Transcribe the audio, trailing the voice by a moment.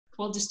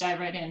we'll just dive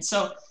right in.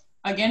 So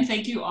again,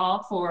 thank you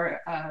all for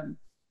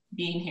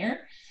being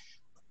here.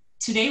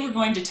 Today we're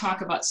going to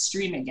talk about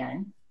Stream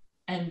again.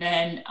 And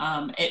then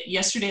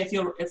yesterday,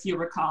 if you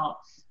recall,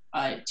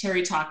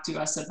 Terry talked to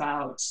us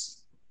about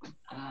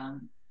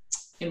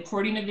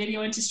importing a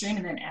video into Stream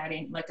and then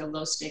adding like a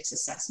low stakes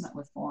assessment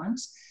with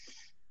forms.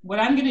 What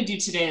I'm going to do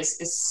today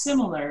is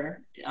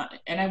similar,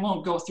 and I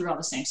won't go through all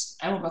the same.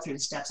 I won't go through the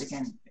steps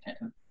again,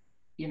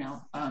 you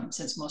know,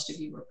 since most of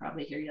you were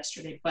probably here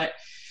yesterday. But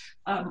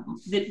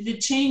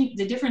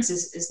the difference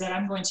is that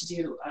I'm going to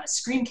do a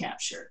screen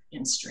capture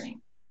in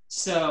Stream.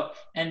 So,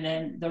 and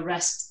then the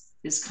rest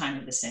is kind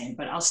of the same,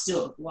 but I'll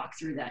still walk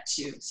through that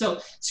too. So,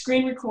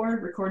 screen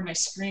record my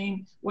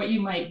screen. What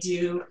you might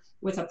do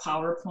with a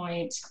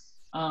PowerPoint.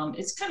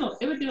 It's kind of,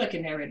 it would be like a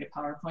narrated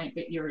PowerPoint,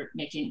 but you're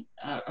making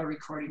a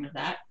recording of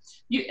that.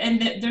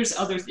 There's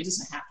other, it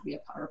doesn't have to be a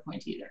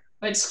PowerPoint either,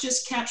 but it's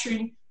just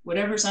capturing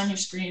whatever's on your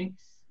screen,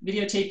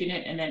 videotaping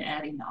it, and then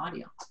adding the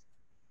audio.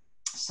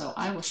 So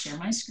I will share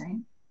my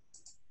screen,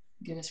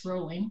 get us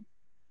rolling.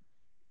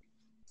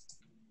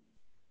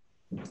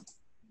 And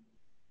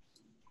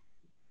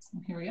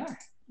here we are.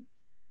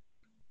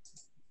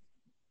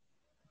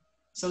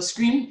 So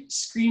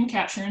screen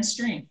capture and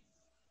Stream.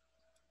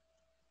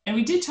 And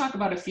we did talk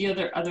about a few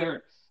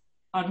other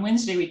on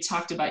Wednesday, we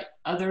talked about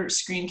other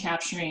screen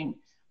capturing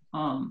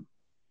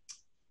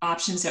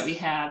options that we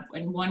have.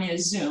 And one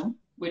is Zoom,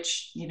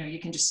 which, you know, you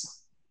can just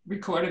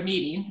record a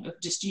meeting of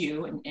just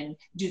you and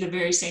do the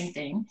very same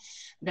thing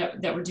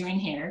that we're doing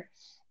here.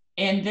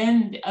 And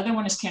then the other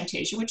one is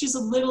Camtasia, which is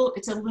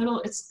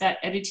it's that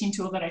editing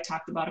tool that I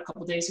talked about a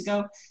couple days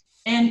ago.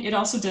 And it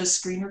also does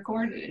screen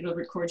record. It'll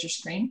record your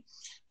screen.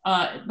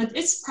 But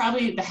it's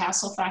probably the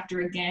hassle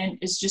factor again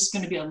is just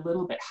going to be a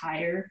little bit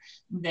higher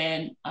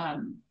than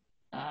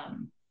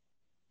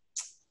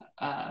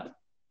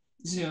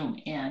Zoom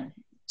and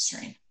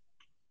Stream.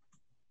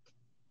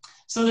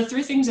 So the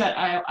three things that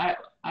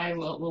I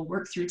will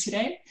work through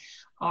today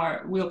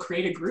are we'll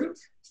create a group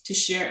to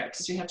share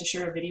because we have to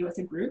share a video with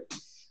a group.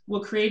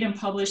 We'll create and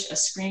publish a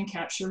screen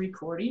capture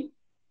recording,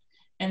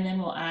 and then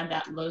we'll add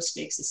that low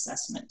stakes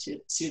assessment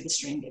to the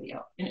Stream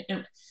video.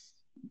 And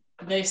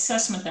the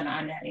assessment that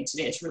I'm adding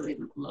today is really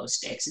low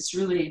stakes. It's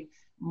really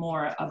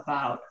more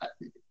about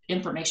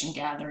information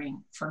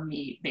gathering for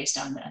me based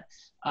on the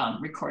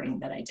recording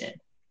that I did.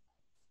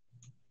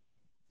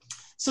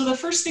 So the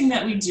first thing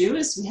that we do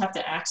is we have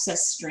to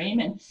access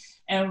Stream,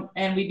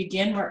 and we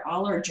begin where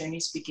all our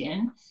journeys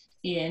begin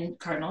in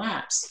Cardinal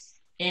Apps.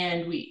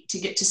 And to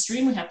get to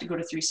Stream, we have to go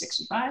to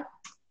 365.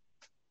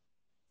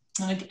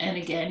 And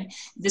again,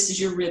 this is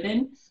your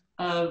ribbon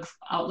of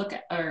Outlook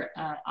or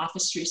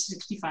Office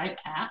 365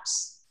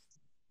 apps.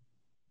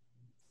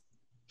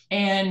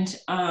 And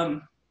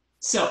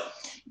so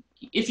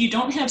if you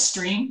don't have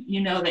Stream,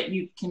 you know that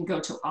you can go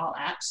to all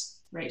apps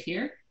right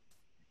here.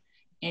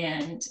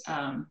 And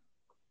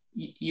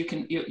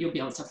you'll be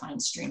able to find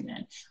Stream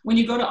then. When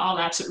you go to all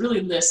apps, it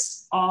really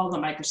lists all the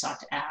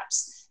Microsoft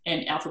apps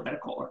in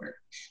alphabetical order.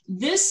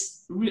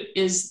 This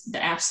is the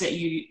apps that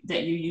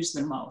you use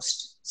the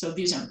most. So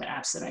these are the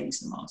apps that I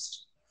use the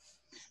most.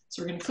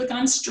 So we're going to click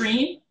on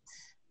Stream.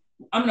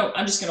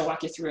 I'm just going to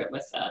walk you through it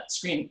with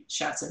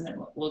screenshots, and then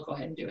we'll go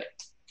ahead and do it.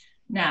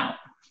 Now,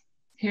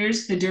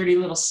 here's the dirty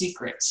little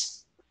secret.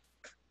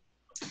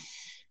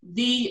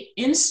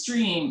 In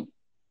Stream,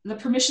 the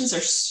permissions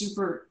are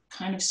super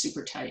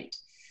tight.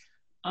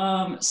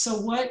 So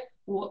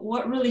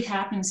what really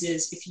happens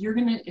is if you're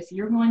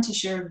going to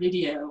share a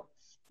video,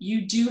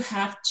 you do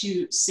have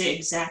to say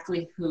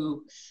exactly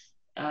who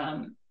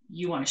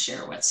you want to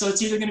share with. So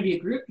it's either going to be a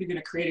group, you're going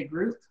to create a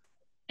group,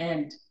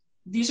 and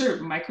these are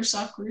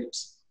Microsoft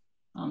groups.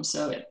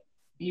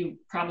 You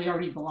probably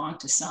already belong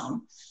to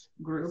some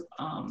group,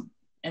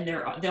 and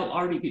they'll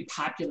already be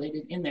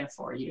populated in there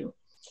for you.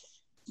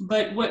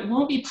 But what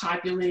won't be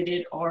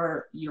populated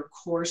are your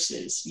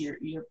courses. Your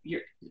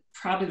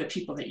probably the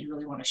people that you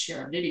really want to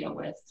share a video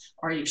with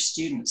are your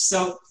students.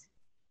 So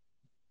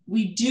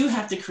we do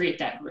have to create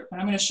that group,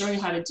 and I'm going to show you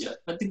how to do it.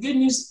 But the good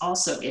news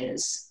also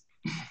is,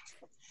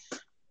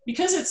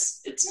 because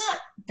it's not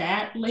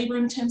that labor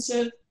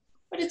intensive,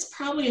 but it's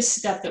probably a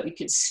step that we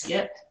could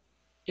skip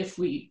if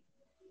we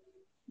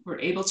were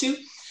able to.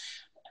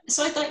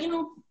 So I thought, you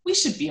know, we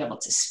should be able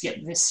to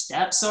skip this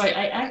step. So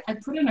I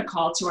put in a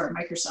call to our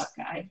Microsoft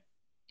guy,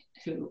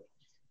 who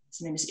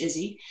his name is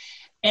Izzy.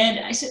 And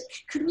I said,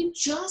 could we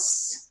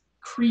just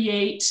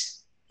create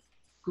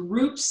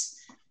groups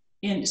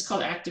it's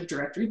called Active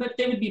Directory, but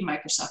they would be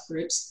Microsoft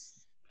groups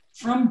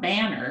from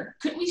Banner.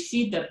 Couldn't we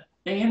feed the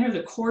Banner,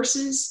 the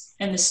courses,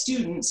 and the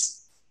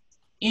students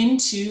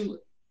into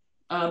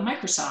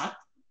Microsoft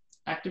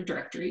Active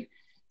Directory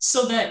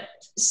so that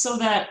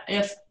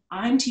if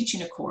I'm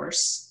teaching a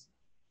course,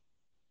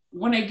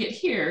 when I get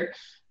here,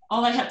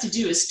 all I have to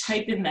do is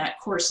type in that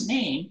course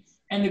name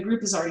and the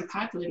group is already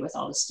populated with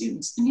all the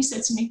students. And he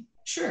said to me,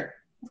 sure,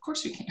 of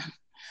course we can.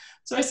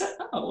 So I said,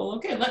 oh, well,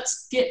 okay,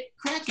 let's get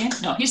cracking.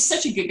 No, he's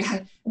such a good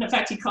guy. And in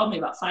fact, he called me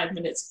about 5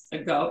 minutes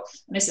ago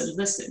and I said,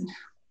 listen,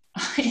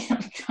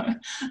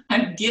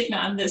 I'm getting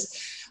on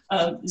this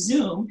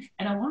Zoom,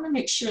 and I want to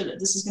make sure that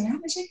this is going to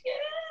happen. She's like, yeah,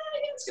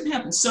 it's going to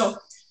happen. So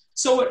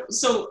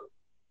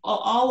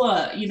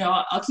I'll you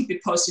know, I'll keep you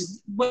posted.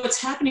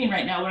 What's happening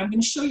right now, what I'm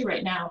going to show you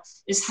right now,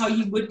 is how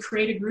you would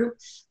create a group.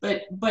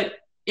 But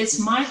it's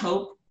my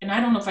hope, and I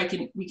don't know if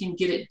we can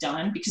get it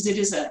done, because it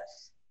is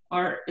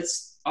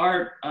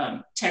our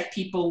tech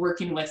people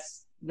working with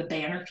the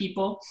banner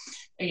people,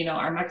 you know,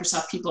 our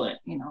Microsoft people,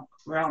 you know,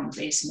 around the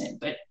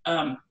basement. But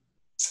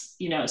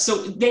you know, so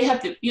they have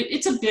to.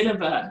 It's a bit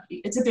of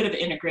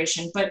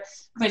integration. But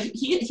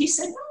he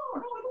said no,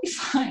 it'll be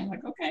fine.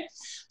 Like, okay.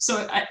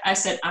 So I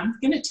said, I'm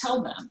going to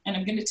tell them, and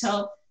I'm going to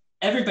tell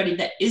everybody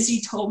that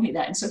Izzy told me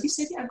that. And so he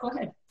said, yeah, go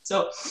ahead.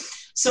 So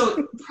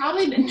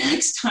probably the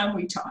next time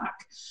we talk,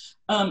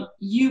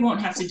 you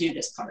won't have to do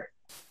this part.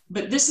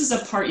 But this is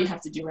a part you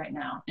have to do right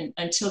now,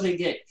 until they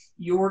get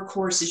your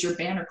courses, your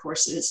banner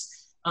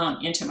courses,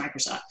 into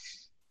Microsoft.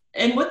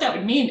 And what that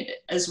would mean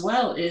as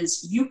well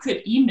is you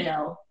could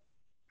email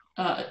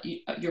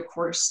your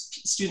course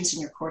students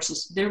in your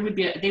courses. They would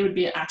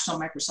be an actual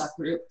Microsoft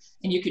group,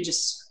 and you could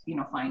just, you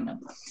know, find them.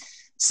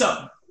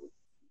 So,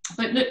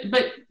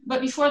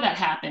 but before that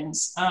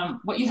happens,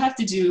 what you have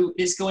to do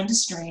is go into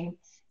Stream,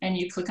 and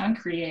you click on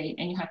Create,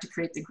 and you have to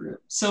create the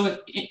group. So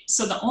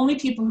so the only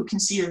people who can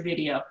see your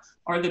video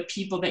are the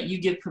people that you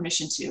give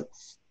permission to.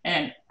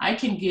 And I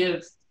can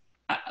give.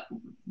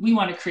 We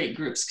want to create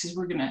groups because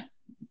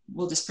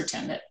we'll just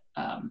pretend that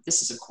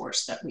this is a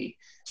course that we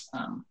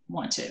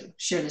want to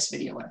share this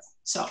video with.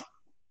 So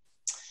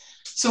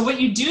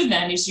what you do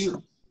then is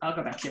I'll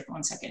go back here for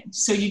 1 second.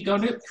 So you go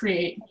to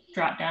Create,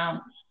 drop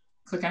down,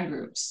 click on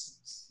Groups.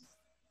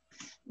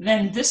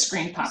 Then this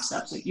screen pops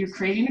up that you're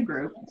creating a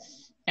group,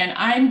 and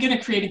I'm going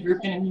to create a group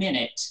in a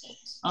minute.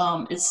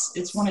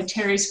 It's one of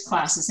Terry's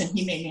classes, and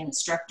he made me an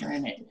instructor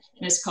in it, and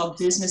it's called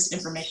Business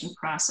Information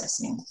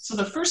Processing. So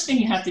the first thing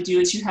you have to do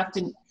is you have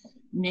to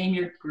name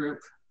your group.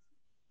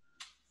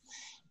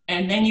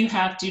 And then you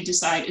have to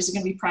decide, is it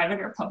going to be private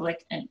or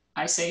public? And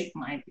I say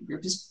my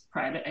group is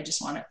private. I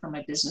just want it for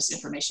my business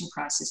information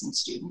processing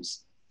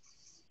students.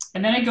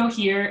 And then I go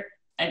here,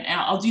 and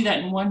I'll do that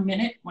in 1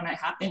 minute when I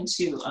hop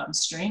into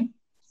Stream.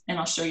 And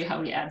I'll show you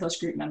how we add those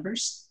group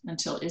members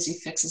until Izzy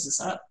fixes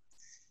this up.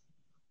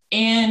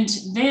 And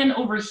then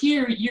over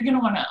here, you're going to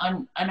want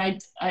to,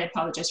 and I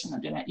apologize for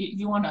not doing that.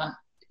 You want to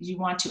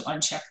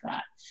uncheck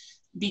that,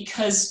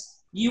 because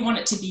you want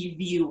it to be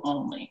view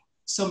only.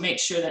 So make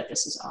sure that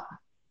this is off,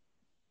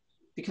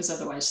 because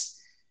otherwise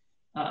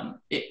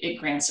it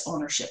grants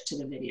ownership to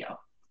the video.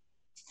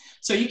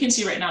 So you can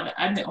see right now that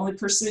I'm the only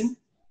person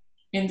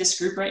in this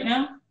group right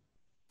now.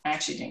 I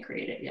actually didn't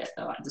create it yet,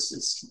 though. This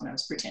is when I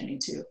was pretending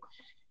to.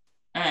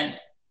 And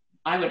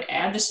I would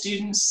add the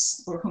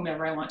students or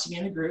whomever I want to be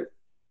in the group.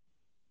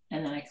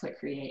 And then I click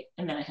Create,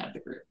 and then I have the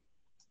group.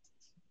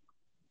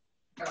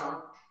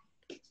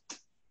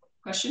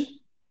 Question?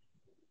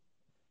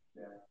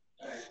 Yeah.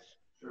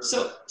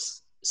 Sure.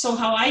 So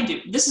how I do,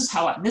 this is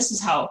how I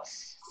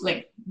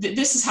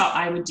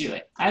would do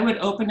it. I would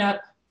open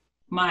up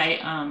my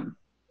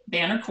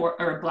banner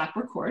or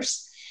Blackboard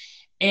course,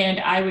 and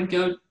I would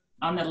go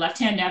on the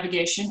left-hand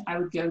navigation. I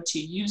would go to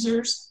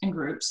Users and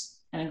Groups,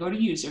 and then go to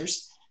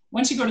Users.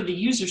 Once you go to the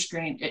user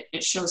screen,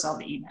 it shows all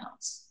the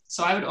emails.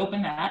 So I would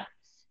open that,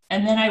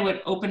 and then I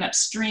would open up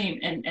Stream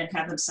and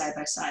have them side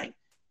by side.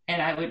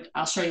 And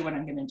I'll show you what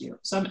I'm going to do.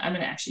 So I'm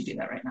going to actually do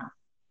that right now.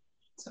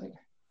 So okay.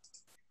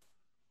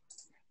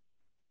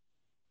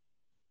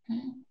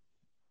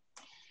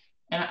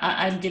 And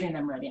I'm getting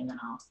them ready, and then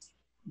I'll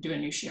do a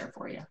new share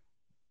for you.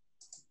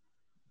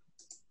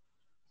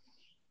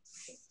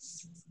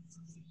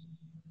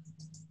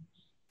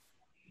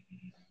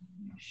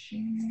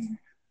 Share.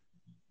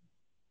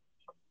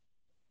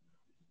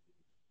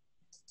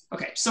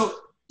 Okay, so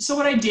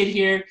what I did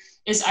here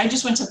is I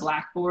just went to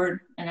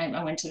Blackboard, and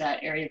I went to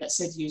that area that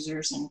said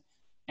users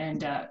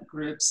and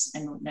groups,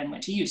 and then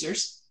went to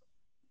users.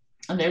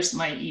 And there's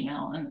my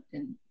email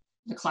and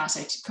the class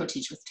I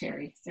co-teach with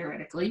Terry,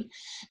 theoretically.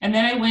 And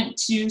then I went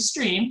to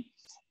Stream,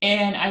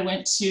 and I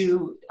went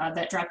to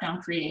that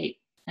drop-down Create,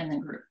 and then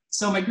Group.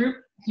 So my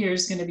group here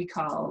is going to be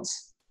called,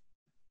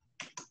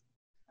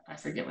 I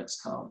forget what it's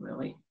called,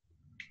 really.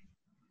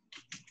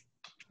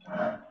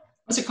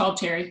 What's it called,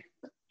 Terry?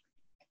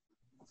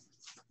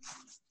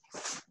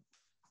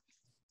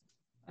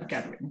 I've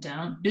got it written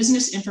down.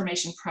 Business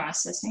Information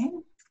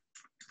Processing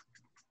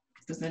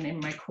is the name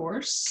of my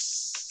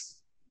course.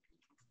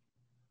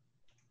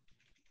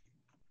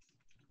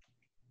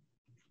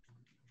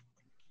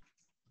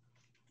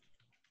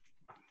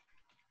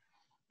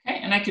 Okay,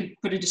 and I could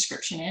put a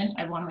description in.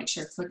 I want to make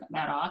sure I click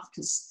that off,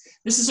 because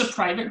this is a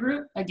private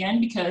group, again,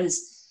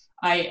 because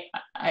I'm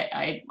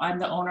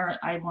the owner.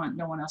 I want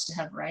no one else to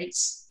have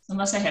rights,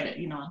 unless I have it,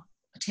 you know,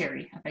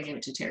 Terry, if I gave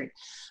it to Terry.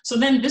 So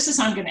then this is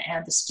how I'm going to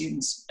add the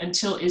students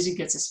until Izzy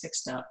gets us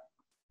fixed up.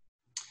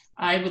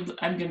 I'm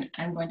going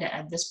to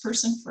add this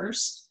person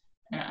first,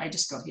 and I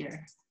just go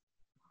here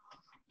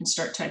and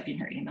start typing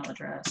her email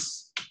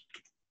address.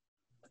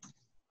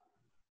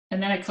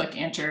 and then I click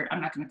enter.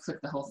 I'm not going to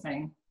click the whole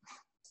thing.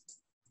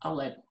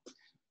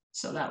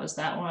 So that was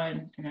that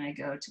one. And then I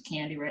go to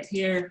Candy right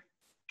here.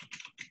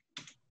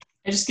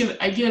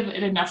 I give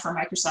it enough for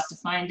Microsoft to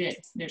find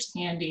it. There's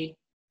Candy.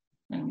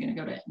 Then I'm going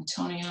to go to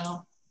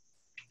Antonio.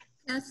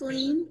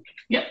 Kathleen?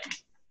 Yep.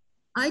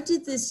 I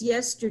did this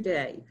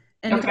yesterday,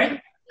 and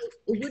okay.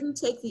 it wouldn't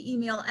take the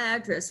email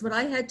address. What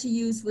I had to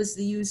use was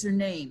the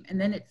username, and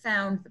then it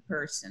found the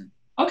person.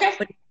 Okay.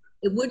 But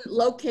it wouldn't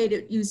locate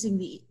it using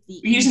the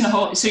using the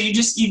whole, so you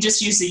just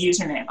use the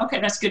username.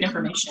 Okay, that's good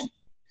information.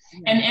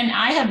 Yeah. And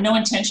I have no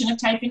intention of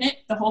typing it,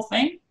 the whole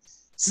thing.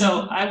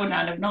 So I would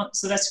not have known.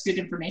 So that's good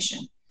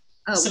information.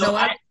 Oh, so no,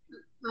 I'm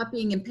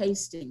copying and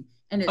pasting.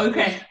 And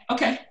okay.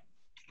 Yeah.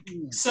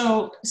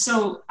 So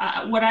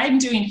what I'm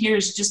doing here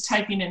is just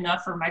typing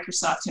enough for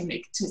Microsoft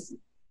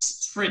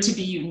for it to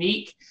be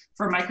unique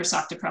for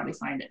Microsoft to probably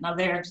find it. Now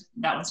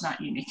that one's not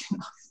unique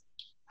enough,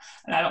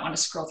 and I don't want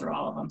to scroll through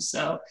all of them.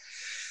 So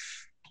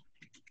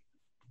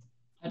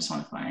I just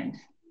want to find,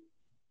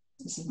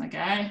 this is my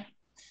guy.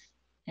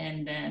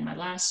 And then my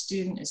last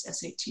student is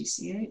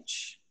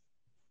SATCH.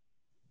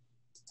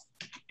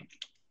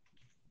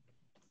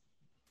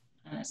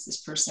 And that's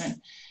this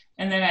person.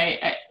 And then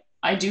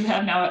I do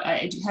have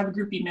a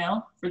group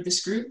email for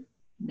this group.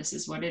 This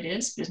is what it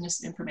is,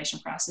 Business Information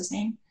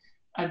Processing.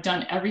 I've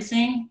done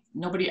everything.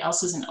 Nobody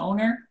else is an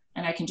owner,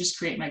 and I can just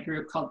create my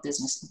group called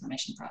Business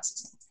Information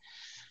Processing.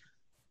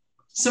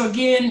 So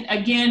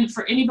again,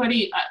 for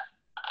anybody,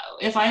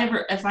 if I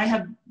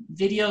have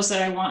videos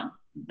that I want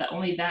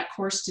only that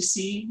course to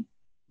see,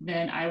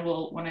 then I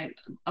will, when I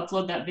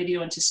upload that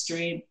video into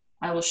Stream,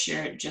 I will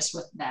share it just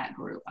with that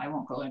group. I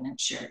won't go in and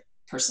share it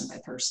person by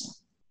person.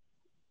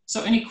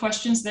 So any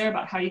questions there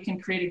about how you can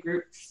create a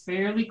group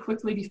fairly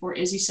quickly before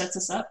Izzy sets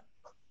us up?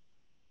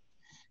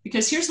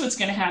 Because here's what's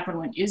going to happen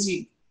when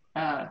Izzy,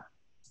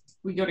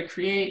 we go to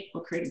create,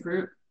 we'll create a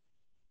group.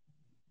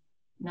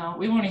 No,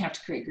 we won't even have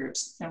to create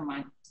groups. Never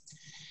mind.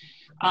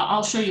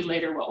 I'll show you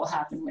later what will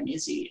happen when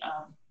Izzy,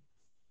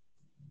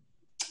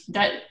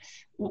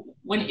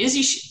 when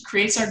Izzy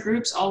creates our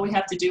groups, all we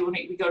have to do when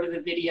we go to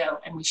the video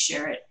and we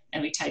share it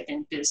and we type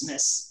in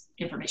Business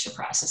Information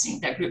Processing,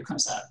 that group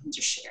comes up and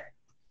just share it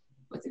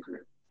with the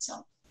group.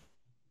 So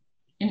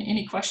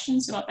any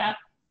questions about that?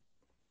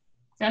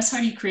 That's how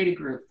you create a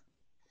group.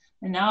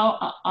 And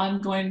now I'm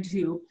going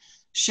to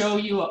show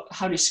you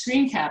how to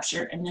screen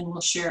capture, and then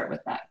we'll share it with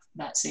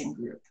that same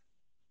group.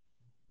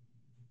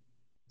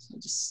 So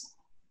just,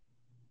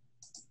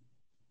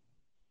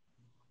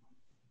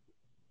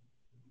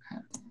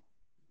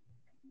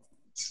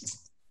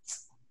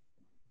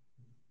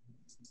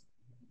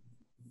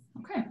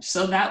 okay,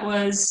 so that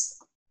was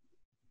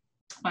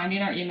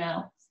finding our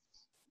email,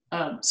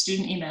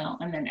 student email,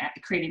 and then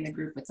creating the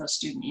group with those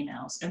student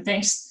emails. And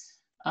thanks,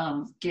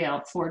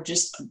 Gail, for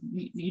just,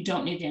 you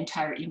don't need the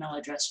entire email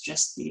address,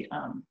 just the,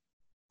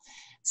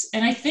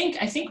 and I think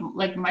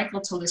like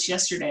Michael told us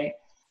yesterday,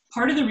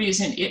 part of the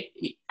reason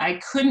I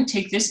couldn't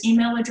take this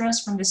email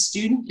address from this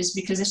student is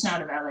because it's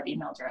not a valid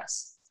email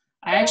address.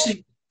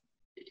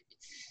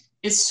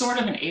 It's sort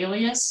of an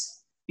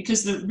alias,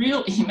 because the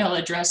real email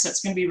address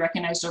that's going to be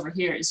recognized over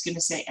here is going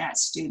to say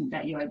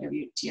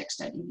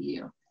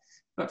 @student.uiwtx.edu.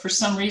 But for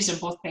some reason,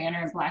 both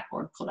Banner and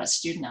Blackboard pull that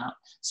student out.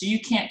 So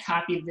you can't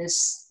copy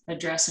this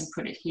address and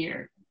put it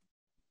here.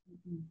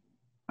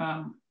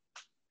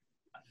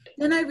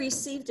 Then I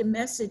received a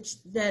message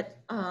that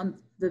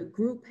the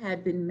group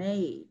had been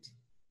made.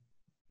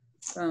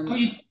 Oh,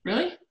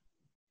 really?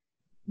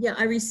 Yeah,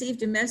 I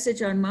received a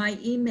message on my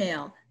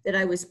email that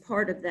I was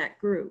part of that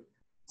group.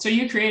 So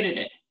you created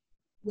it?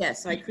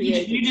 Yes, I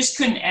created it. You just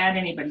couldn't add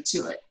anybody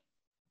to it.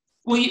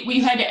 Well, we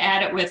had to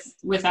add it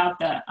without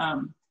the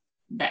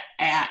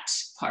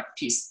 @ part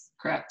piece,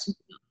 correct?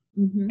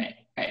 Mm-hmm.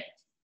 Right.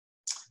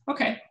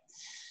 Okay.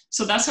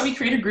 So that's how we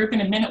create a group.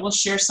 In a minute, we'll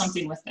share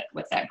something with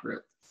that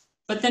group.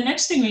 But the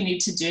next thing we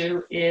need to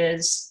do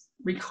is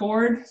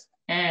record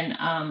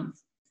and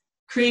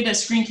create a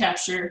screen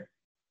capture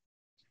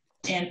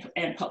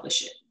and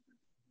publish it.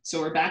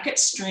 So we're back at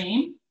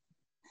Stream.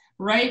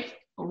 Right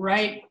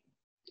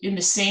in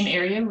the same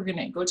area, we're going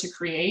to go to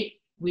create.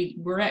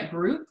 We're at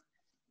group,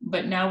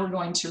 but now we're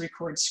going to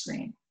record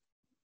screen.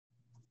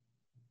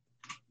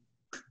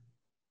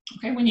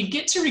 Okay, when you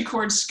get to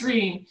record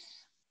screen,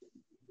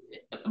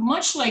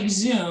 much like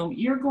Zoom,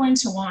 you're going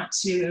to want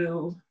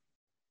to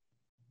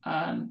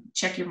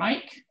check your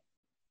mic,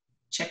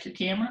 check your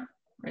camera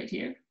right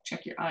here,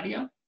 check your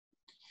audio.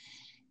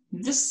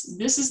 This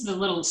is the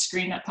little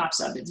screen that pops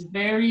up. It's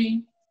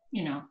very,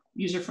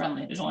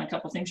 user-friendly. There's only a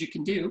couple things you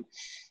can do.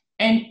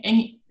 And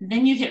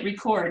then you hit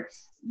record.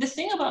 The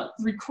thing about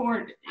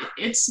record,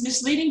 it's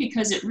misleading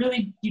because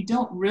you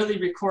don't really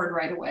record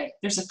right away.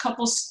 There's a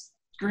couple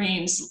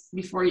screens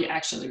before you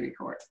actually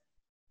record.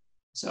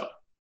 So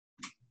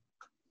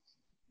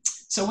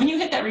when you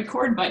hit that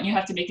record button, you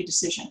have to make a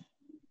decision.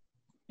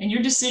 And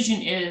your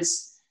decision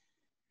is,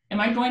 am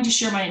I going to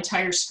share my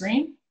entire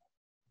screen?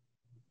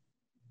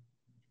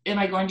 Am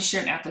I going to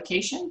share an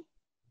application?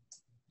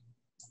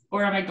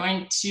 Or am I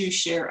going to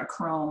share a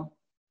Chrome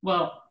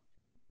well,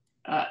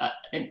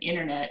 an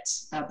internet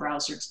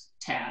browser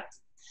tab.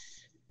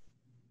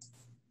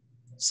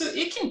 So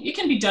it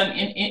can be done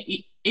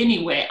in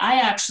any way.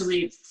 I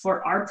actually,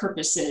 for our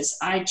purposes,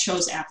 I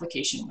chose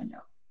application window.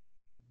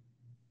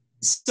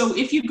 So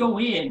if you go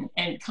in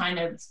and kind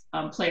of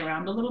play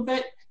around a little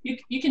bit,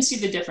 you can see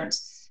the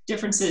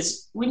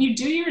differences. When you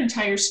do your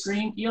entire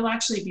screen, you'll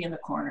actually be in the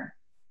corner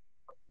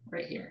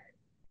right here.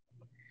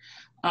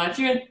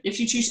 If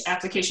you choose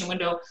application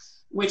window,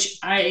 which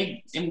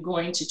I am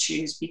going to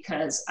choose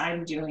because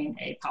I'm doing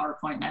a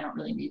PowerPoint and I don't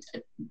really need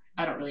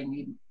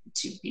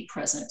to be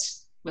present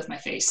with my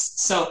face.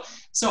 So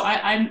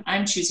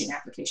I'm choosing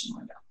application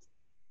window.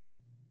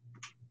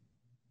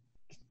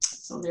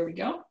 So there we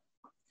go.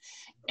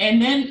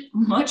 And then,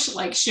 much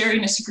like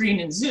sharing a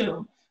screen in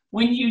Zoom,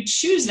 when you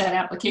choose that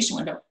application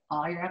window,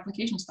 all your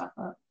applications pop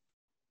up.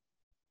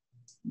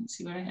 Let's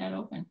see what I had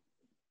open.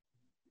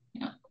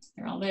 Yeah,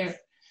 they're all there.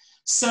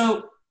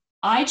 So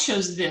I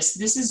chose this.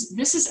 This is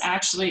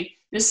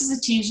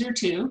a teaser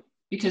too,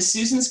 because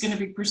Susan's going to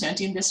be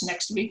presenting this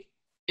next week.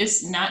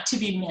 It's not to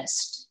be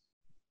missed.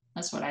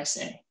 That's what I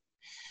say.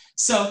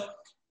 So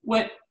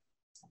what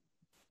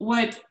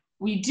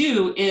we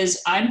do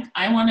is I'm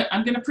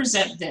going to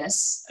present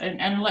this,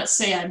 and let's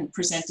say I'm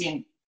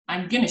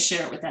going to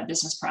share it with that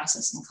business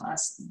processing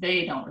class.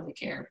 They don't really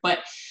care, but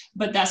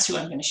that's who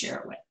I'm going to share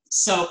it with.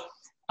 So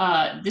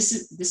this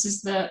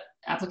is the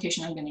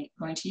application I'm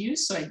going to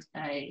use. So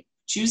I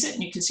choose it,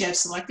 and you can see I've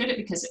selected it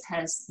because it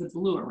has the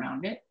blue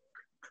around it.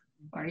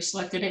 I've already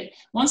selected it.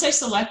 Once I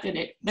selected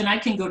it, then I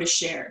can go to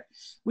share,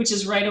 which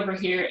is right over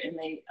here in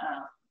the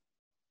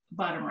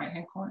bottom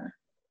right-hand corner.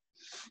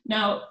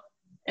 Now,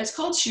 it's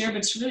called share, but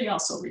it's really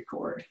also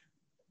record.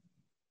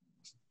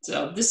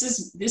 So this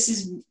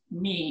is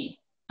me.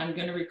 I'm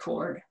going to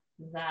record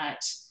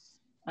that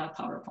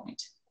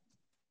PowerPoint.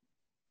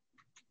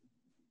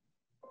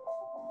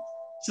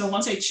 So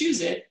once I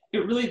choose it,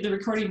 the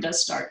recording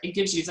does start. It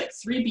gives you like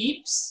 3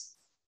 beeps,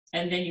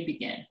 and then you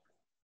begin.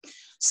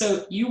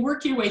 So you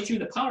work your way through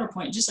the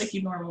PowerPoint just like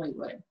you normally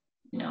would.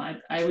 You know,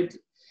 I would,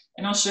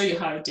 and I'll show you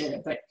how I did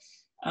it, but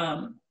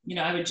you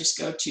know, I would just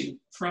go to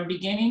from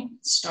beginning,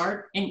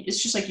 start, and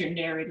it's just like you're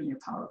narrating your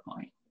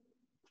PowerPoint.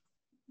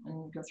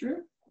 And go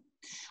through.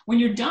 When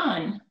you're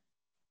done,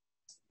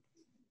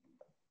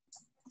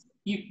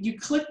 you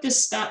click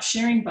this stop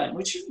sharing button,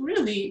 which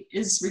really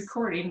is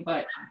recording,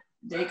 but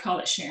they call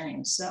it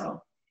sharing.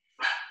 So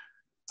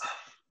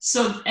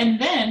and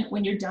then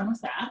when you're done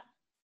with that,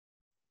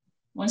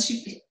 once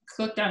you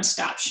clicked on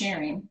stop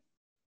sharing,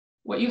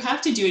 what you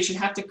have to do is you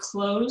have to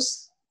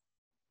close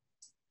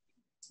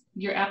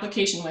your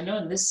application window.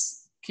 In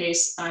this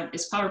case,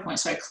 it's PowerPoint.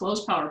 So I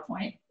close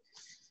PowerPoint.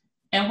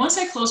 And once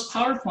I close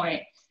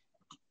PowerPoint,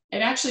 it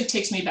actually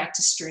takes me back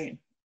to Stream.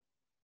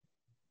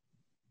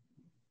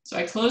 So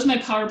I close my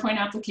PowerPoint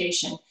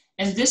application,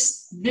 and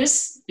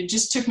it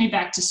just took me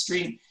back to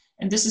Stream.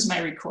 And this is my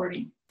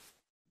recording.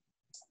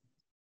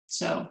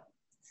 So,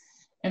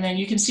 and then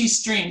you can see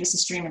Stream. This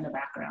is Stream in the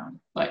background.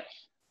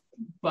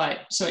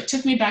 So it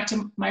took me back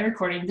to my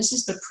recording. This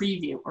is the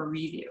preview or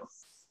review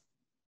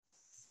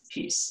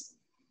piece.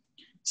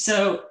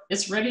 So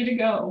it's ready to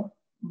go,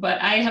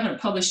 but I haven't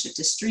published it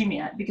to Stream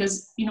yet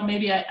because, you know,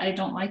 maybe I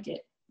don't like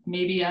it.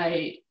 Maybe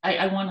I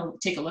want to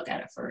take a look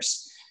at it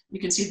first. You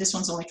can see this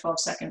one's only 12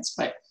 seconds,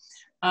 but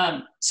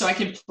so I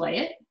can play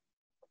it.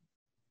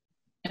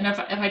 And if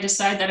I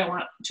decide that I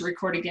want to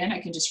record again, I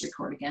can just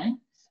record again.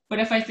 But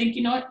if I think,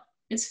 you know what,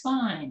 it's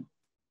fine,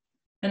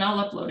 then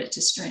I'll upload it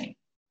to Stream.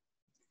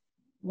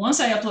 Once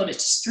I upload it to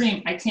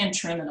Stream, I can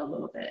trim it a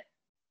little bit.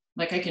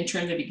 Like I can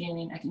trim the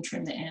beginning, I can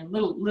trim the end,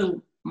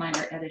 little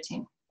minor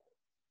editing.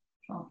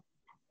 So,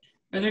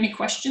 are there any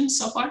questions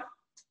so far?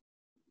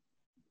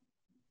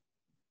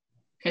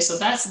 Okay, so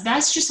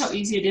that's just how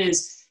easy it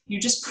is. You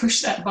just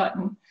push that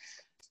button,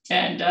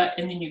 and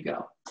then you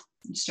go.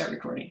 You start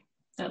recording.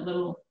 That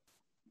little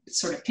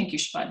sort of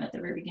pinkish button at the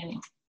very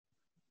beginning.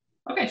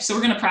 Okay, so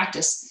we're going to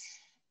practice.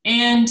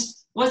 And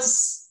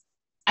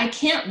I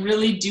can't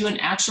really do an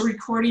actual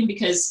recording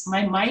because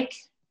my mic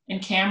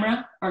and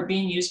camera are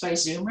being used by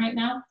Zoom right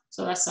now.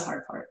 So that's the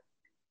hard part.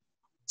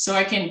 So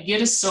I can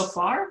get us so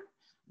far,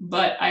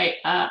 but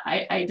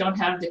I don't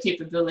have the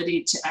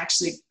capability to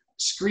actually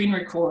screen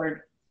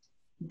record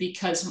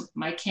because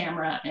my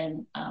camera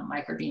and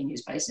mic are being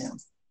used by Zoom.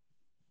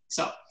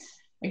 So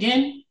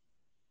again,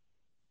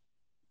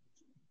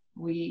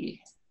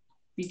 we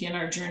begin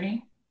our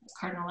journey at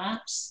Cardinal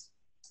Apps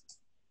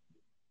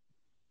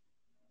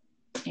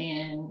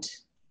and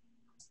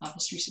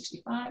Office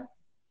 365.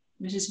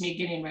 This is me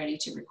getting ready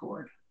to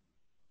record.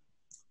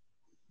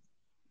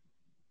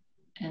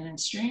 And then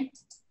Stream.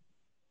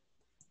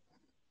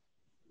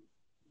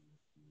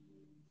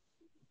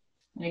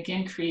 And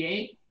again,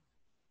 create.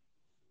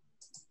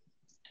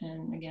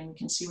 And again, we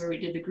can see where we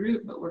did the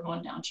group, but we're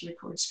going down to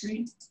record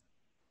screen.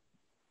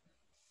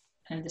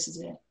 And this is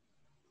it.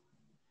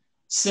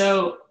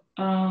 So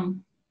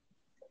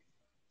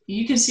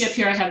you can see up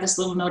here, I have this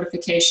little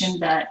notification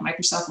that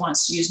Microsoft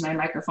wants to use my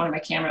microphone and my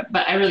camera,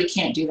 but I really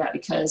can't do that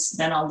because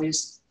then I'll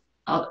lose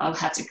I'll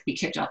have to be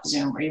kicked off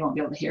Zoom, or you won't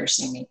be able to hear or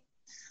see me.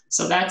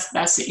 So that's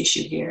the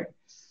issue here.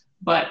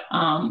 But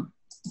I'm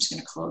just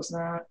going to close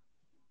that.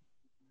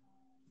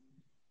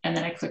 And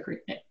then I click,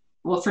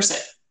 well, first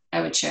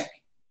I would check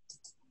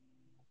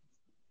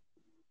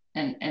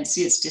and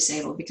see it's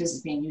disabled because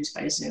it's being used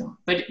by Zoom.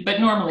 But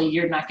normally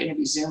you're not going to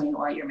be Zooming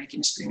while you're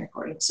making a screen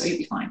recording, so you'll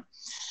be fine.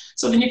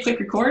 So then you click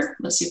record.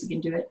 Let's see if we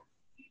can do it.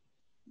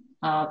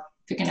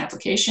 Pick an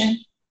application.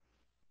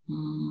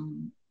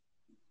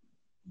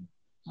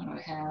 What do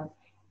I have?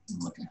 I'm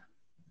looking.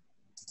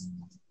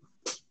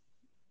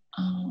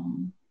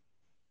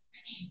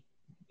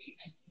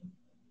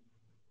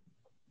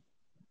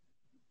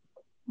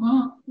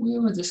 Well, we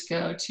will just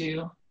go to,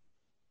 let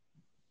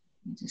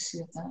me just see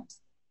if that.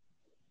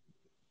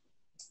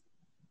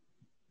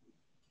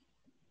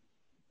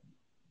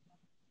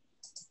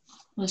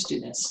 Let's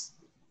do this.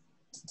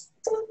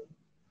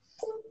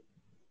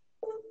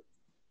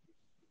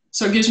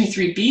 So it gives me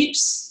 3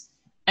 beeps,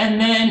 and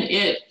then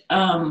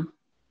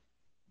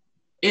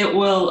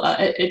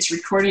it's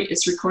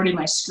recording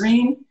my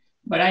screen,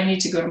 but I need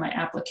to go to my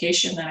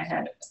application that I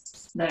had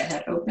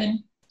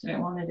open that I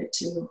wanted it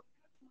to,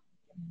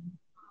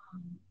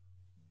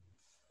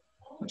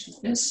 which is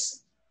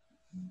this.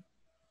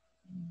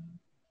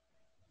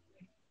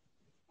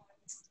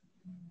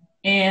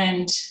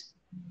 And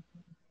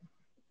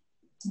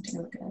let me take a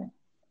look at it.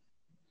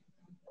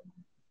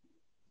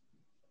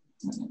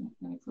 Let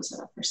me close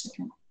that up for a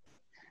second.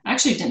 I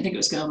actually didn't think it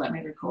was going to let me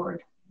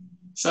record.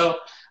 So,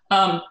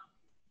 but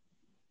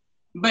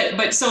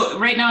so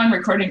right now I'm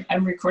recording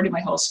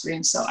my whole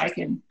screen, so I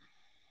can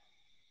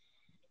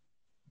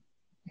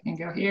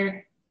go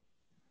here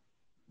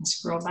and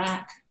scroll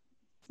back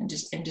and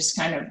just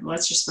kind of,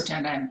 let's just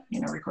pretend I'm,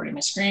 recording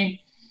my screen.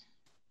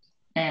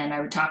 And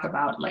I would talk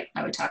about the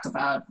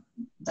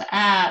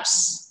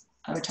apps.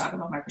 I would talk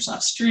about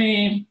Microsoft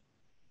Stream.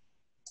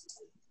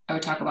 I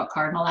would talk about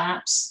Cardinal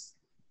apps.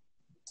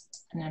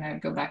 And then I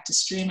would go back to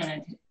Stream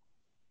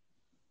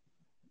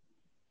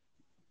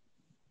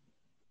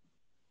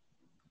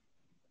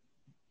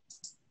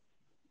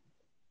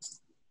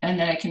and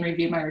then I can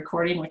review my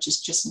recording, which is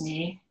just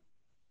me.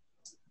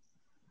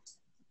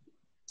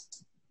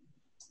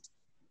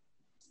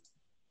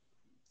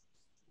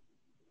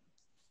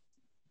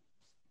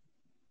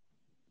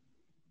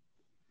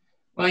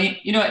 Well,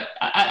 you know what,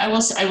 I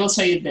will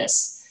tell you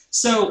this.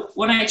 So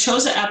when I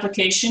chose an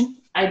application,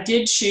 I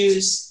did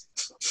choose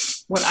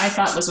what I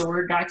thought was a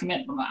Word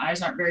document, but my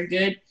eyes aren't very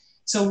good.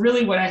 So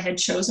really what I had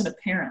chosen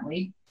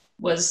apparently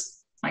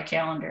was my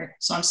calendar.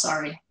 So I'm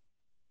sorry.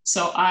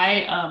 So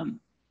I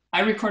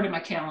recorded my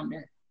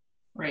calendar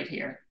right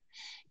here.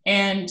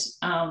 And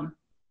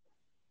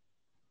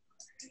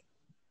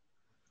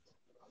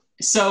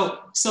so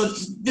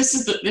this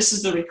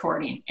is the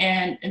recording,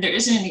 and there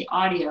isn't any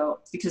audio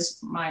because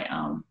my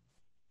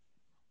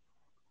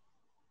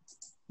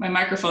my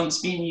microphone is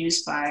being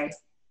used by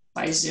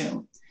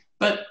Zoom.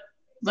 But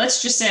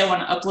let's just say I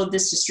want to upload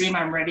this to Stream.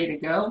 I'm ready to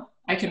go.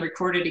 I can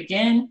record it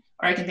again,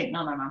 or I can think,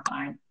 no, I'm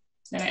fine.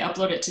 Then I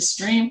upload it to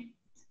Stream,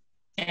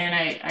 and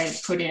I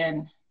put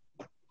in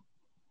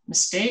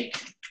mistake.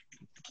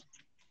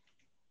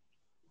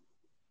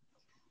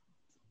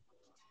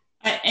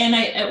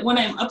 And when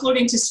I'm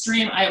uploading to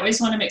Stream, I always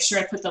want to make sure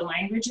I put the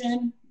language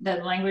in, the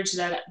language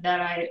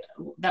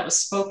that was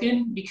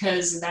spoken,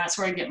 because that's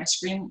where I get my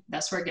screen,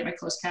 that's where I get my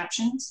closed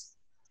captions.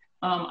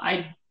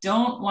 I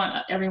don't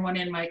want everyone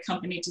in my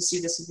company to see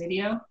this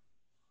video.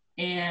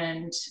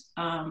 And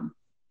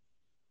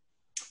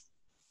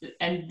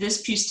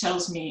this piece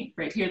tells me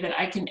right here that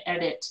I can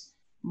edit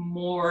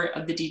more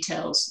of the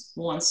details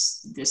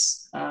once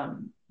this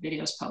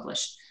video is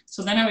published.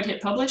 So then I would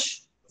hit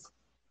publish.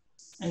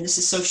 And this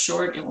is so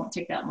short, it won't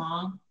take that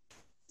long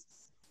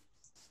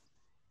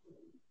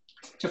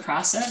to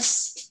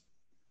process.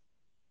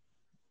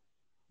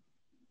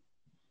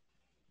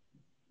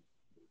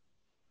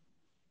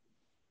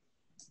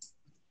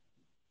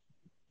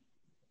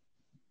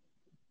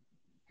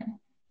 Okay.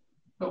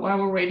 But while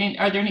we're waiting,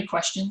 are there any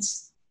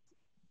questions?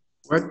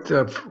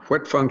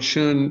 What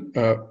function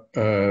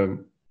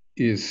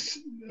is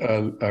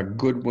a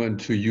good one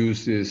to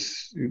use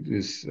this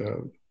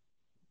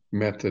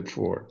method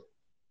for?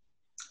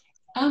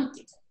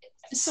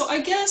 So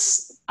I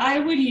guess I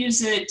would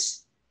use it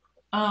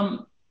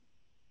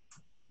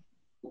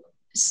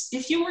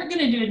if you weren't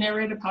going to do a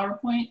narrated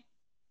PowerPoint.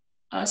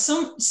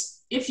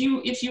 If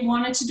you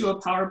wanted to do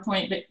a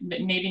PowerPoint, but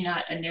maybe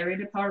not a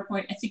narrated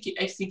PowerPoint, I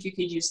think you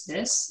could use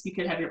this. You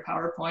could have your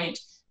PowerPoint,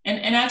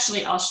 and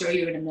actually I'll show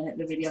you in a minute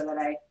the video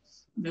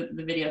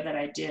that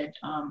I did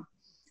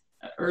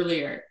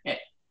earlier.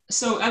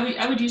 So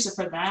I would use it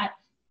for that.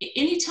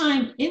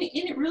 Anytime,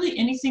 really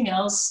anything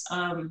else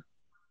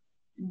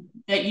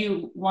that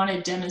you want to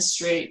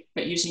demonstrate,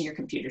 but using your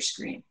computer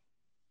screen.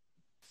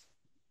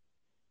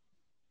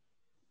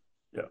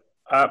 Yeah,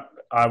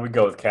 I would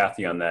go with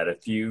Kathy on that.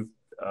 If you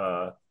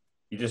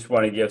just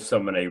want to give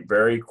someone a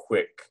very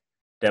quick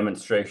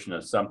demonstration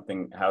of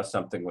how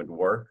something would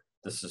work,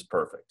 this is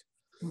perfect.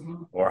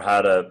 Mm-hmm. Or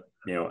how to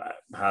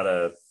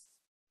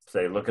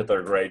say, look at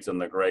their grades on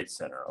the grade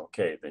center.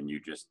 Okay, then you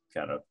just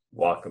kind of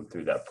walk them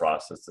through that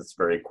process. It's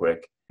very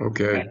quick.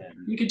 Okay.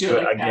 You could do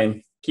it like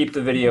again. Keep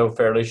the video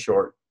fairly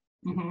short,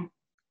 that.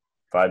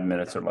 5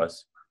 minutes or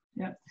less.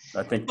 Yeah.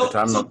 I think the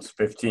time limit's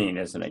 15,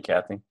 isn't it,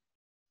 Kathy?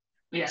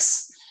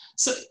 Yes.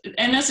 So,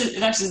 and that's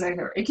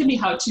exactly it can be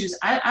how-tos.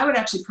 I would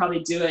actually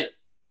probably do it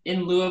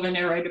in lieu of a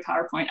narrated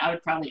PowerPoint. I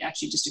would probably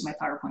actually just do my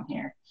PowerPoint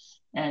here.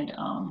 And,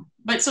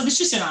 but so it's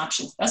just an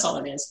option. That's all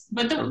it is.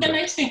 But the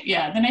nice thing,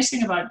 the nice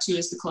thing about it too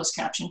is the closed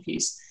caption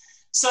piece.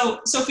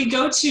 So if we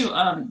go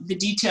to the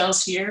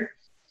details here,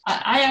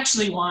 I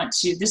actually want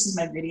to, this is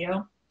my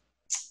video.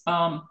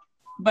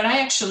 But I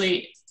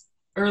actually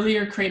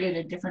earlier created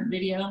a different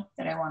video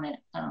that I want to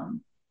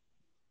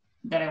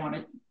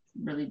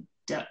really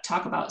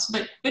talk about.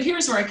 But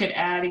here's where I could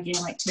add,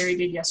 again, like Terry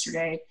did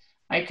yesterday,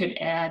 I could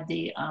add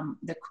the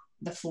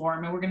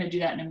form, and we're going to do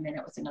that in a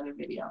minute with another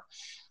video.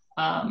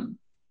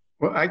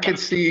 Well, I could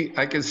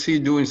see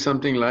doing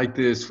something like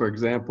this. For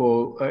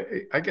example,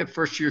 I get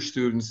first-year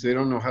students, they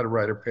don't know how to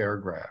write a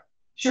paragraph.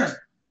 Sure.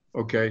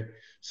 Okay.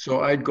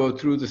 So I'd go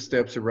through the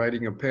steps of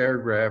writing a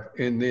paragraph,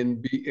 and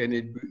then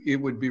it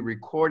would be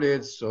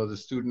recorded, so the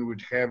student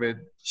would have it.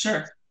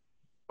 Sure.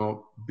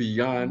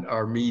 Beyond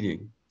our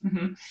meeting.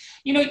 Mm-hmm.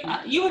 You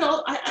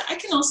know, I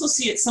can also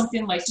see it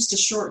something like just a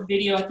short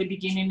video at the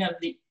beginning of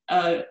the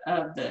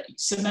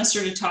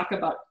semester to talk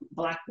about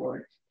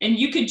Blackboard, and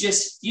you could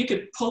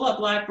pull up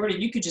Blackboard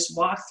and you could just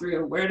walk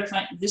through where to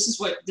find. This is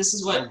what.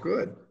 Oh,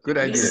 good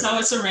idea. This is how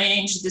it's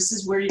arranged. This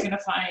is where you're going to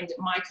find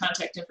my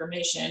contact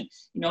information.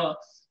 You know,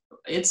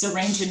 it's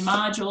arranged in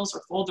modules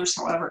or folders.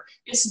 However,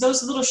 it's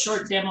those little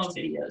short demo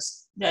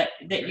videos that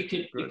you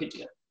could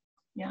do.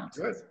 Yeah.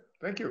 Good.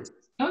 Thank you.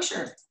 Oh,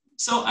 sure.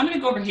 So I'm going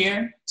to go over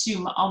here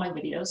to all my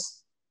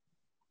videos.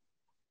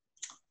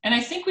 And I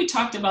think we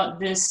talked about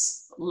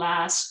this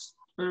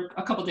or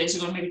a couple days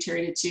ago, maybe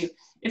Terry did too.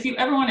 If you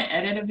ever want to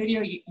edit a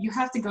video, you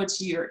have to go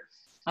to your,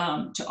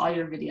 to all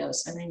your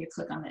videos, and then you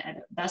click on the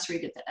edit. That's where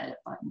you get the edit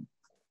button.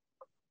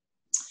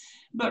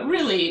 But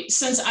really,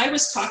 since I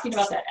was talking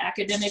about that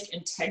academic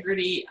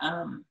integrity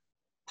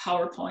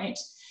PowerPoint,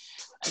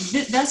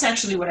 that's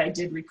actually what I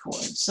did record.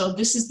 So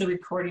this is the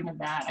recording of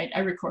that. I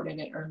recorded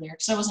it earlier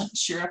because I wasn't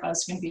sure if I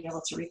was going to be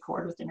able to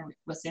record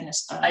within a.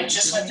 I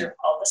just went through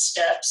all the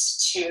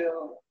steps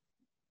to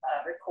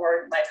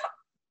record my.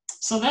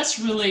 So that's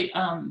really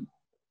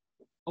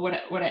what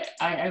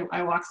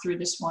I walked through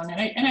this one,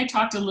 and I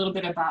talked a little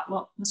bit about.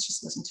 Well, let's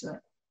just listen to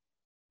it.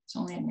 It's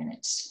only a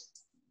minute.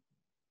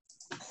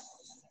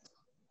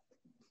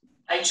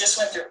 I just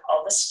went through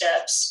all the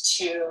steps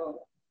to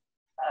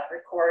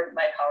record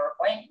my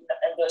PowerPoint,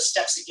 and those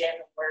steps again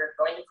were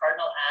going to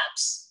Cardinal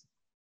Apps,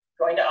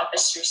 going to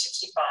Office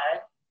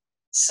 365,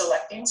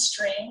 selecting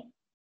Stream,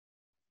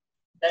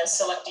 then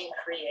selecting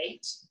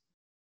Create,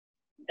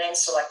 then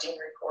selecting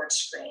Record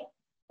Screen.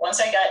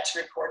 Once I got to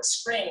Record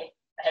Screen,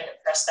 I had to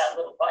press that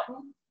little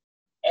button,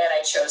 and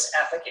I chose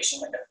Application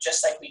Window,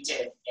 just like we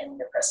did in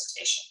the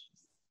presentation.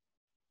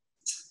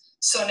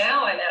 So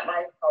now I'm at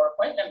my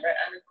PowerPoint, and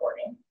I'm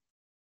recording.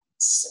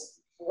 So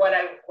what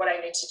I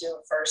need to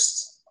do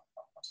first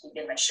to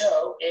begin my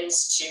show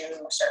is to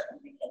start from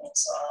the beginning.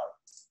 So I'll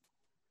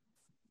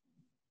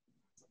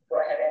go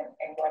ahead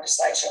and go into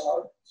slideshow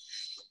mode.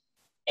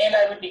 And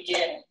I would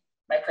begin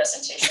my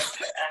presentation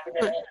for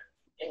academic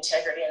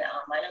integrity in an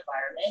online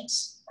environment.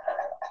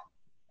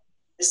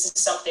 This is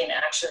something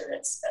actually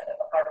that's a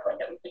PowerPoint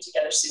that we put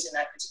together, Susan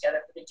and I put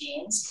together for the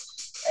deans,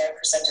 and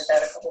presented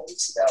that a couple of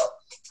weeks ago.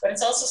 But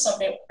it's also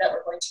something that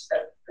we're going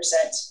to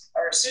present,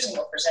 or Susan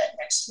will present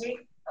next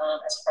week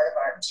as part of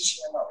our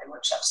teaching remotely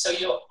workshop. So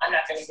I'm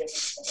not going to give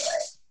anything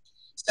away.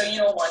 So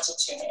you'll want to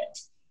tune in.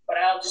 But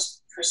I'll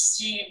just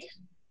proceed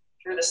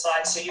through the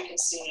slides so you can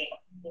see,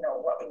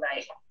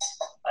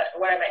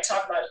 what I might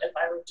talk about if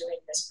I were doing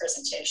this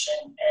presentation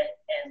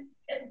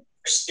and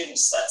for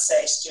students, let's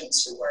say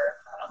students who were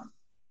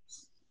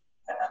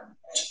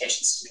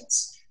education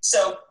students.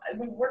 So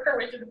we work our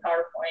way through the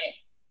PowerPoint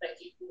like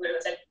you would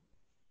with it.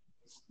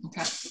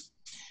 Okay.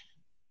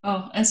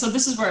 Oh, and so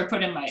this is where I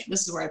put in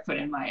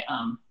my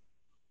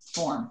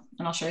form,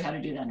 and I'll show you how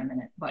to do that in a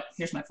minute. But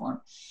here's my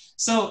form.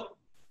 So,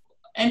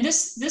 and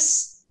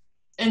this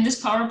in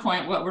this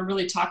PowerPoint, what we're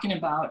really talking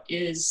about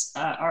is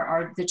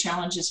are the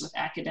challenges with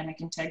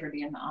academic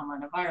integrity in the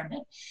online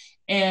environment,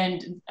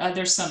 and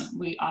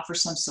we offer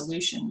some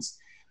solutions.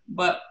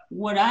 But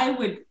what I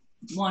would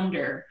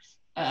wonder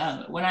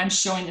when I'm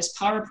showing this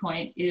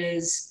PowerPoint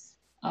is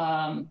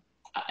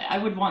I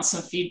would want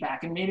some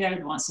feedback, and maybe I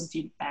would want some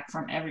feedback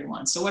from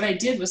everyone. So what I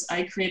did was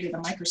I created a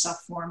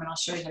Microsoft form, and I'll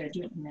show you how to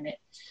do it in a minute.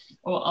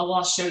 Well,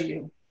 I'll show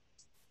you.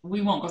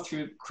 We won't go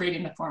through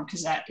creating the form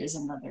because that is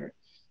another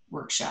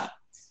workshop.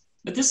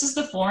 But this is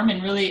the form,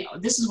 and really,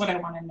 this is what I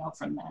want to know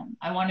from them.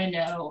 I want to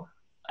know,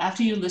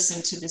 after you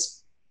listen to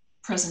this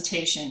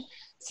presentation,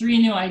 3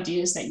 new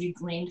ideas that you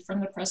gleaned from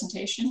the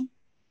presentation,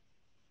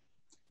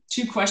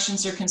 2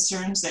 questions or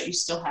concerns that you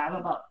still have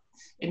about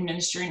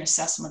administering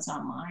assessments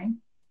online,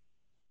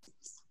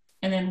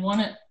 and then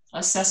 1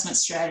 assessment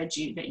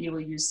strategy that you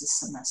will use this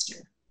semester.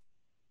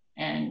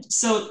 And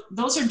so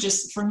those are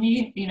just, for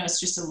me, you know, it's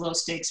just a low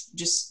stakes,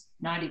 just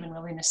not even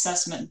really an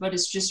assessment, but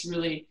it's just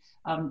really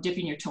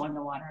dipping your toe in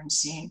the water and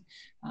seeing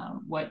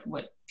what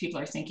people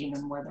are thinking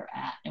and where they're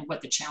at and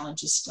what the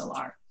challenges still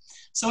are.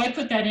 So I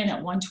put that in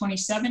at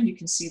 127. You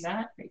can see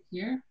that right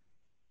here.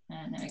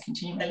 And then I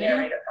continue my the video.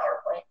 narrator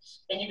PowerPoint.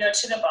 Then you go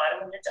to the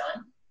bottom when you're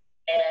done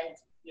and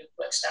you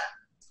click stop.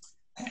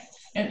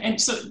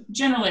 And so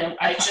generally,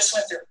 I just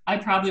went through. I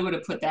probably would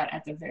have put that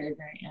at the very,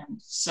 very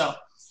end. So,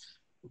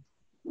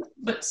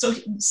 but so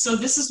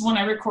this is one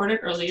I recorded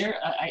earlier.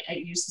 I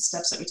used the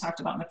steps that we talked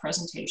about in the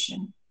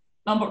presentation.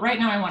 But right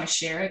now I want to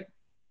share it.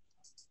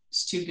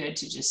 It's too good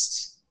to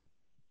just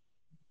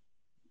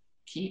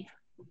keep.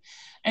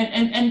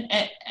 And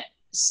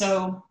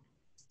so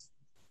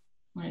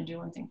I'm going to do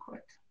one thing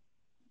quick.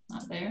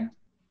 Not there.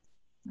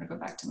 I'm going to go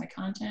back to my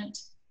content.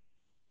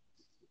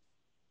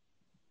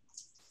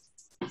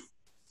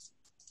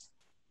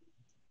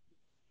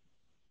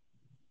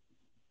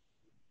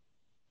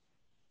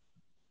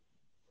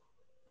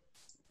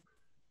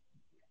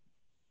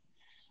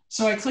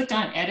 So I clicked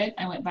on edit.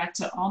 I went back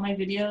to all my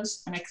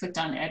videos and I clicked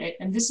on edit.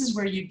 And this is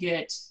where you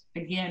get,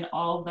 again,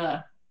 all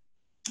the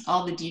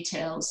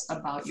details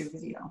about your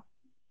video.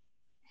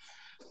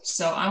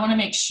 So I want to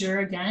make sure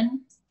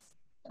again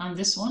on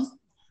this one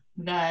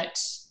that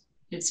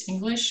it's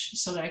English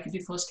so that I can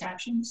do closed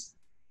captions.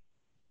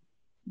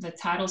 The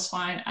title's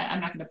fine. I'm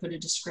not going to put a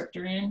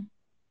descriptor in.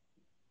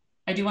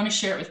 I do want to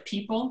share it with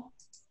people,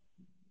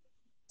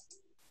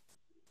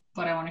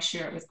 but I want to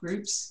share it with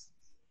groups.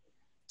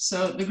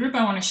 So the group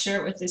I want to share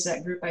it with is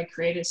that group I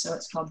created. So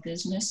it's called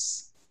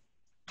Business.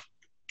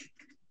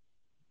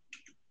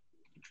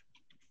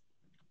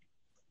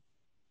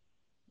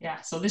 Yeah,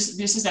 so this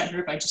is that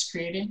group I just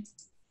created.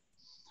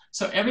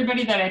 So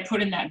everybody that I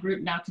put in that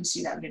group now can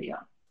see that video.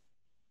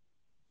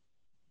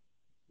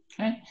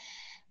 Okay.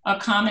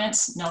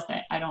 Comments, no,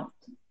 I don't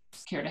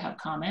care to have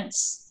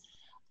comments.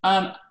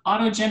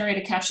 Auto-generate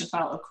a caption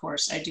file, of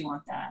course, I do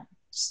want that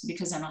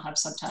because then I'll have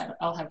subtitle,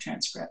 I'll have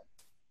transcript.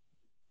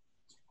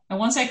 And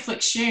once I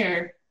click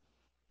share,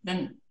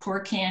 then poor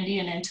Candy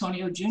and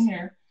Antonio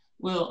Jr.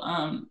 will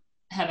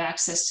have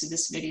access to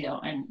this video,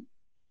 and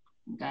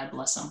God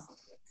bless them.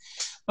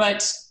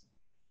 But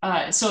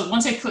so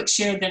once I click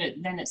share,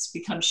 then it's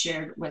become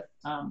shared with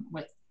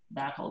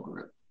that whole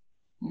group,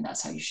 and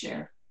that's how you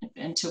share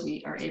until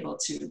we are able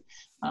to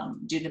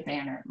do the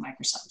banner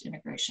Microsoft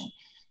integration.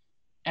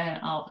 And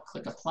I'll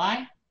click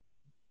apply.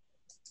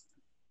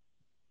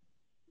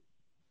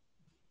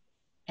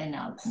 And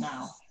now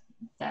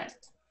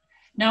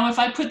if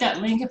I put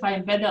that link, if I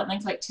embed that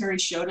link like Terry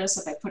showed us,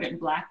 if I put it in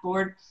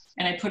Blackboard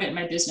and I put it in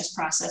my business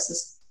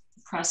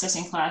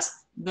processing class,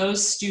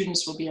 those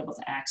students will be able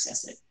to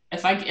access it.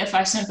 If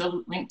I sent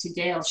the link to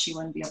Gail, she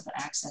wouldn't be able to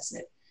access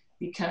it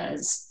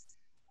because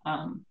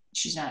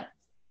she's not,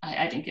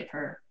 I didn't give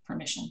her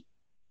permission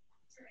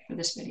for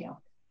this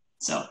video.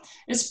 So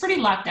it's pretty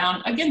locked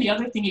down. Again, the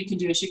other thing you can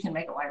do is you can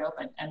make it wide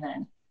open and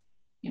then,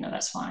 you know,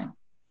 that's fine.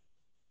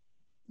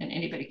 And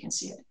anybody can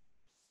see it.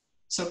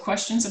 So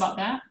questions about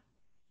that?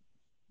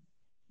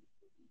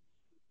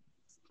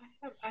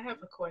 I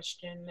have a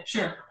question.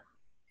 Sure.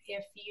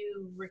 If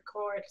you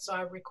record, so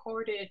I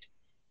recorded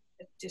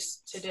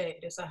this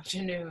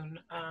afternoon,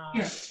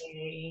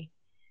 a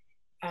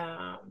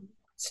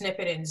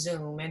snippet in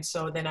Zoom, and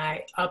so then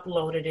I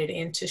uploaded it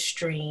into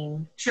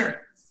Stream.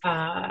 Sure.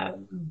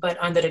 But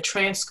under the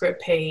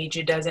transcript page,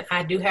 it doesn't.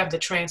 I do have the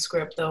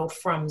transcript though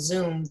from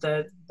Zoom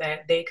that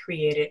they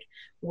created.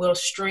 Will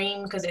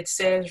Stream, because it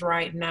says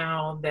right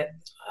now that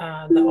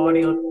the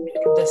audio,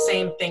 the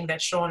same thing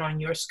that's showing on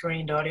your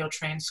screen, the audio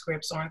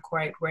transcripts aren't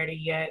quite ready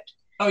yet.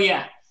 Oh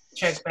yeah.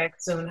 Check back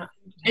soon.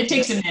 It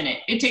takes a minute.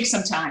 It takes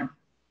some time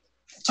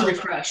to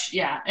refresh.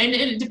 Yeah, and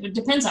it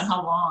depends on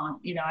how long.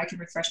 You know, I can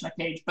refresh my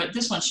page, but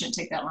this one shouldn't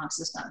take that long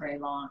because it's not very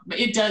long. But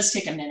it does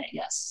take a minute.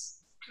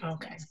 Yes.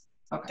 Okay.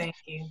 Okay. Thank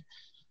you.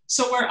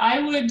 So where I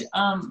would,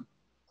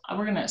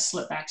 we're gonna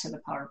slip back to the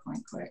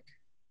PowerPoint quick.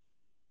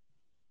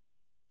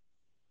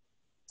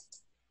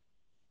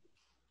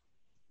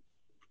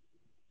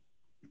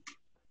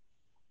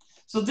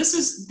 So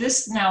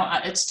this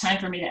now, it's time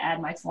for me to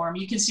add my form.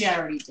 You can see I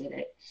already did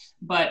it,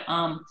 but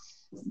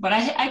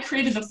I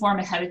created the form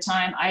ahead of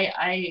time.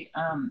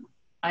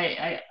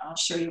 I'll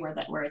show you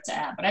where it's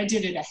at, but I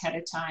did it ahead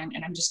of time,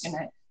 and I'm just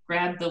gonna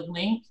grab the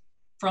link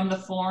from the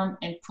form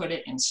and put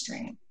it in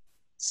Stream.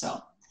 So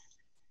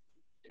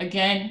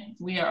again,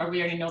 we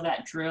already know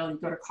that drill. You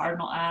go to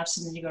Cardinal Apps,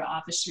 and then you go to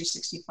Office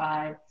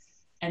 365,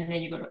 and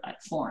then you go to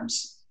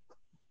Forms.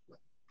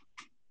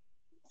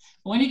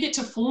 When you get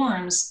to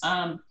Forms,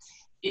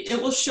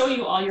 it will show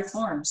you all your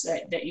forms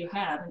that you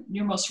have,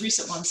 your most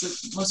recent ones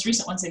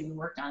that you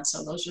worked on.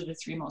 So those are the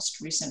 3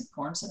 most recent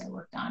forms that I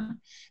worked on.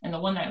 And the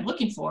one that I'm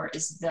looking for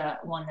is the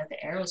one that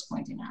the arrow is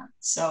pointing at.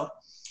 So,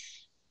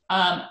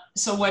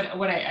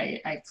 what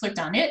I clicked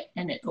on it,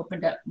 and it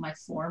opened up my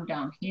form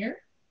down here.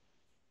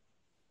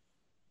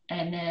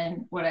 And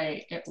then what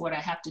I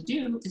have to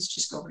do is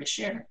just go over to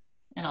share,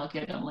 and I'll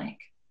get a link.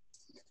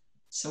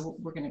 So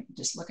we're gonna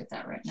just look at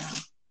that right now.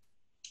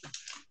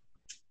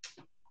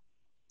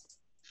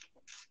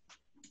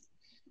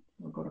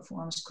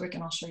 forms quick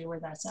and I'll show you where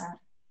that's at.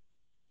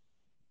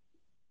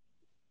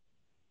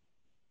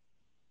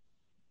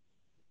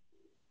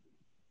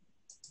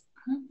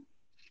 Okay.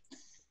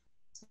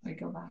 So if I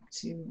go back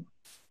to,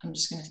 I'm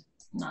just going to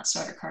not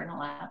start a Cardinal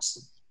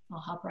Labs. I'll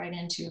hop right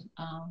into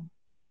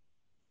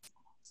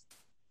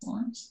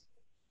forms.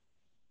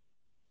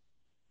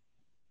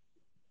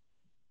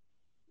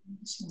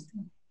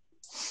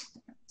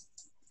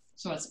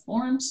 So it's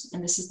forms,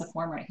 and this is the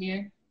form right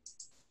here.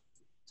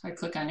 So I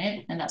click on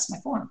it, and that's my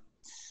form.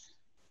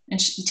 And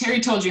Terry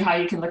told you how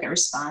you can look at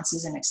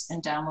responses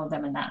and download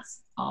them, and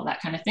that's all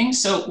that kind of thing.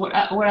 So what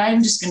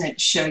I'm just going to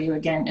show you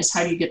again is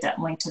how do you get that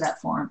link to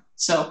that form.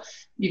 So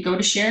you go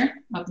to share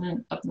up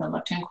in the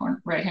left-hand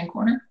corner, right-hand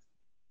corner,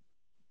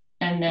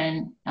 and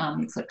then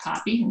you click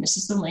copy, and this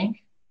is the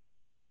link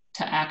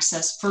to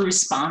access for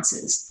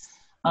responses.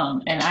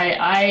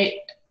 And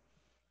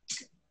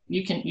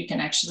you can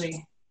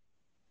actually,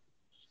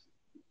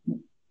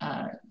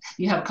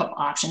 you have a couple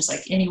options,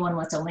 like anyone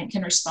with a link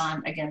can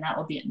respond. Again, that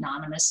will be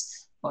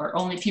anonymous, or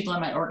only people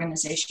in my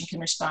organization can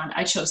respond.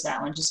 I chose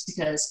that one just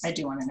because I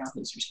do want to know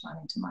who's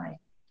responding to my,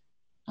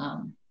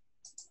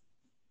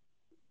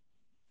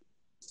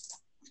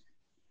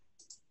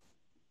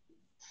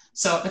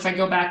 so if I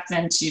go back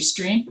then to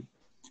stream,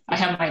 I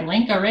have my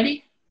link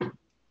already,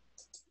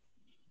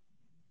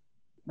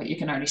 but you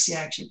can already see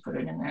I actually put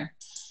it in there.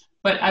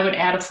 But I would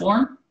add a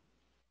form,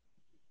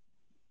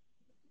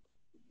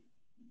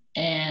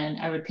 and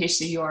I would paste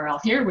the URL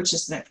here, which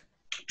is the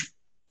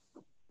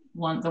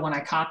one I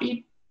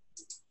copied.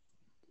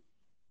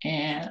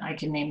 And I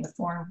can name the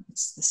form.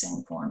 It's the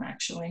same form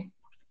actually.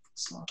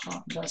 So I'll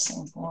call it the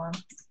same form.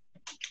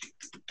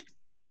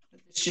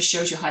 It just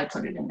shows you how I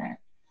put it in there.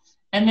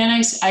 And then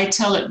I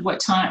tell it what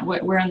time,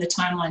 where in the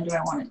timeline do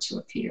I want it to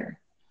appear.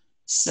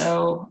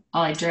 So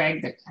I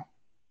drag the,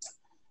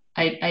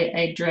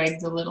 I drag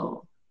the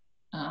little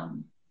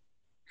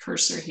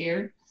cursor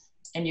here,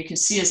 and you can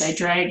see as I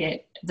drag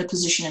it, the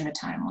position in the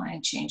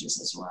timeline changes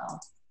as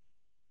well.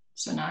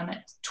 So now I'm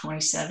at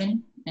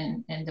 27,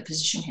 and the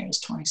position here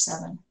is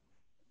 27.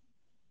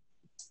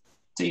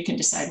 So you can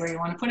decide where you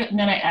want to put it, and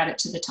then I add it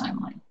to the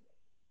timeline.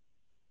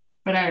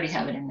 But I already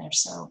have it in there,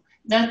 so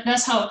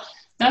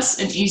that's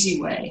an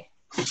easy way.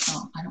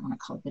 Oh, I don't want to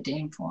call it the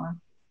Dame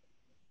form.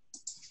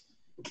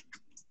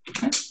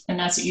 Okay. And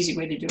that's the easy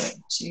way to do it.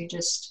 So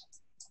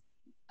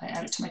I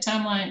add it to my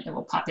timeline, it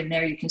will pop in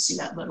there. You can see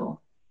that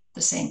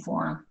the same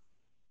form.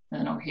 And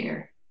then over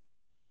here,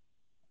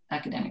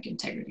 academic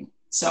integrity.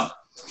 So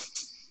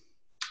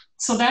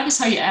that is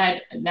how you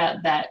add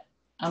that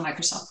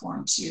Microsoft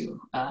form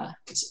to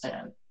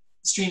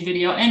stream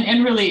video.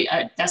 And really,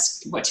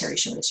 that's what Terry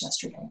showed us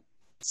yesterday.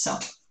 So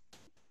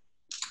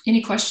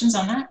any questions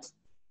on that?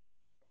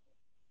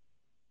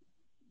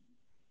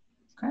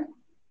 Okay.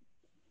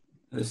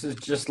 This is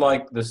just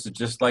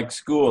like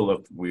school.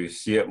 If we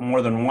see it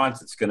more than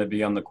once, it's going to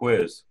be on the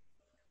quiz.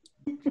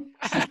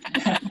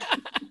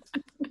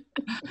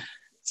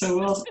 So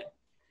we'll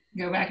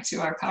go back to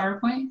our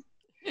PowerPoint.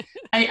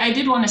 I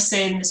did want to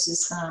say, and this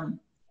is,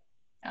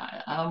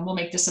 we'll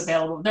make this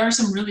available. There are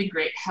some really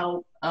great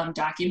help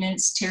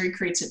documents. Terry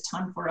creates a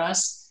ton for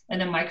us,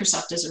 and then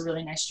Microsoft does a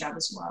really nice job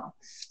as well.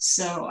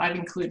 So I've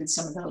included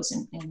some of those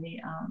in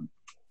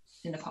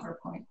the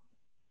PowerPoint.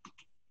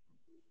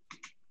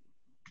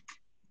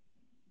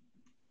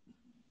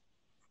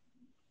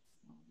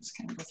 Just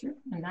kind of go through,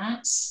 and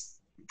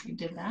we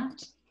did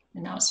that,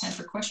 and now it's time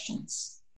for questions.